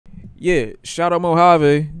Yeah, shout out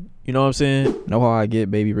Mojave. You know what I'm saying? Know how I get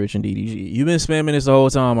Baby Rich and DDG. You've been spamming this the whole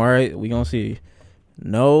time, all right? We gonna see.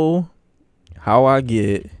 Know how I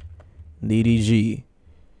get DDG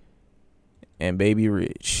and Baby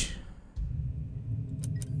Rich.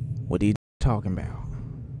 What are you talking about?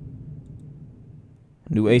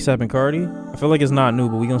 New ASAP and Cardi? I feel like it's not new,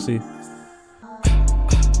 but we gonna see. You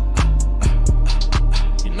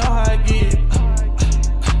know how I get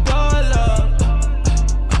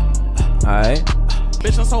Alright.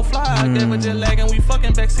 Bitch, I'm so fly, I gave her jet lag and we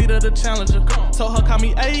fucking backseat of the Challenger. Told her call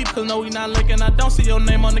me Abe, cause no we not linking, I don't see your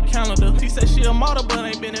name on the calendar. She said she a model but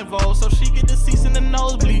ain't been involved, so she get the seats in the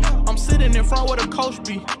nosebleed. I'm sitting in front where the coach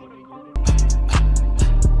be.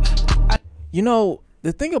 You know,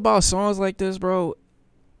 the thing about songs like this, bro,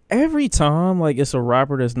 every time like it's a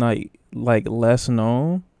rapper that's not like less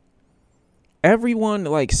known, everyone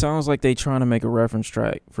like sounds like they trying to make a reference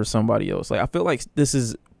track for somebody else. Like I feel like this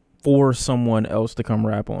is for someone else to come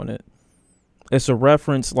rap on it. It's a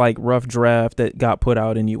reference like rough draft that got put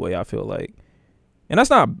out anyway, I feel like. And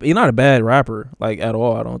that's not, you're not a bad rapper like at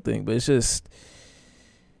all, I don't think, but it's just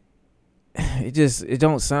it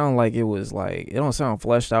don't sound like it was like, it don't sound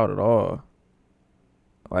fleshed out at all.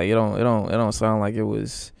 Like it don't sound like it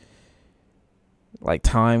was like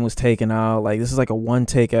time was taken out. Like this is like a one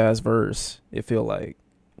take ass verse. It feel like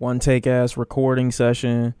one take ass recording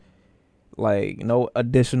session. Like no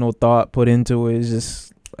additional thought put into it. It's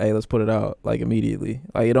just, hey, let's put it out like immediately.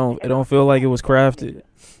 Like it don't feel like it was crafted.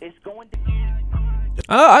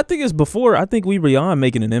 I think it's before. I think we beyond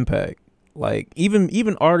making an impact. Like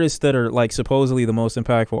even artists that are like supposedly the most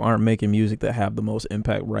impactful aren't making music that have the most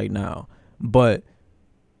impact right now. But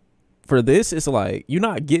for this, it's like you're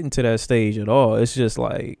not getting to that stage at all. It's just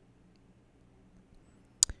like,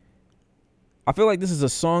 I feel like this is a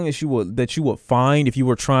song that you would find if you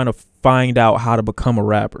were trying to find out how to become a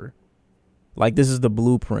rapper. Like this is the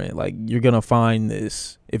blueprint. Like you're gonna find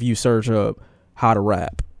this if you search up how to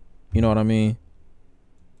rap. You know what I mean?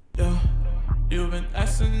 Yeah. You've been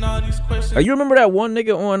asking all these questions. You remember that one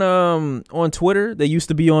nigga on Twitter that used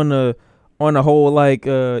to be on the whole like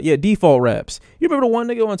default raps? You remember the one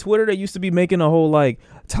nigga on Twitter that used to be making a whole like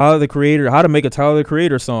Tyler the Creator, how to make a Tyler the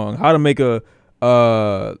Creator song, how to make a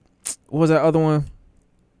what was that other one?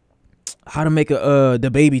 How to make a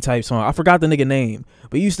the baby type song. I forgot the nigga name,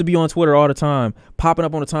 but he used to be on Twitter all the time, popping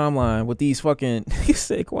up on the timeline with these fucking he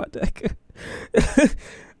said Quadeka.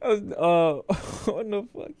 What the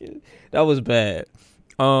fuck is, that was bad.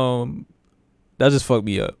 That just fucked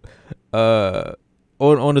me up. On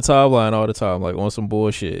the timeline all the time, like on some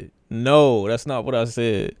bullshit. No, that's not what I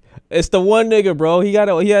said. It's the one nigga, bro. He had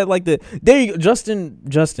like the, there you go,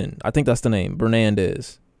 Justin. I think that's the name.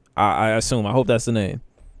 Bernandez. I assume. I hope that's the name.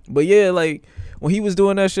 But yeah, like when he was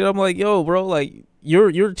doing that shit, I'm like, yo, bro, like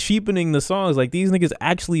you're cheapening the songs. Like these niggas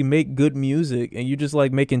actually make good music, and you just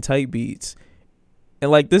like making tight beats.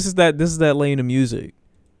 And like this is that lane of music.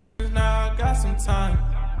 Now I got some time.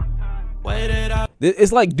 Waited out.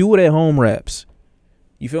 It's like do it at home raps.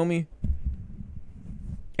 You feel me?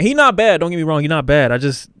 And he not bad. Don't get me wrong. He not bad. I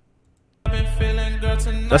just,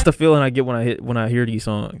 that's the feeling I get when I hear these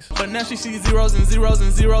songs. But now she sees zeros and zeros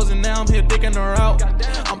and zeros, and now I'm here digging her out.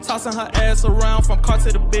 I'm tossing her ass around from car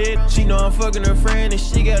to the bed. She know I'm fucking her friend and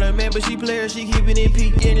she got a man, but she play her, she keeping it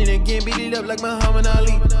peak. Getting it again, beat it up like Muhammad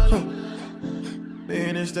Ali.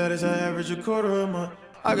 Being in status, I average a quarter a month.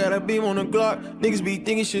 I got a beam on the Glock. Niggas be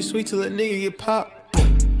thinking shit sweet till a nigga get popped.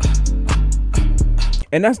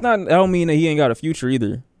 And that's not, I don't mean that he ain't got a future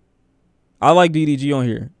either. I like DDG on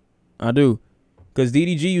here. I do. Because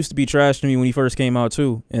DDG used to be trash to me when he first came out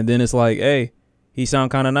too. And then it's like, hey, he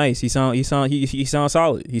sound kind of nice. He sound solid.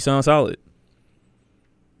 He sounds solid.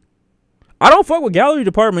 I don't fuck with Gallery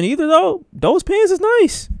Department either though. Those pins is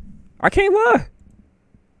nice. I can't lie.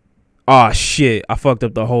 Oh shit, I fucked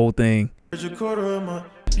up the whole thing. You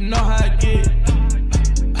know how I get.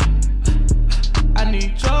 I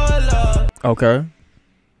need your love. Okay.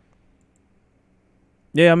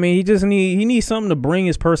 Yeah, I mean, he needs something to bring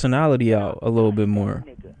his personality out a little bit more.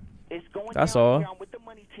 That's all.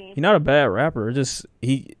 He's not a bad rapper. Just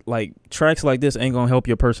he like tracks like this ain't gonna help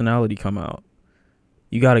your personality come out.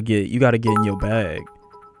 You gotta get in your bag,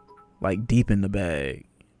 like deep in the bag.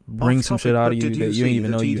 Bring some shit out of you that you didn't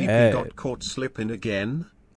even know you had. Got caught slipping again.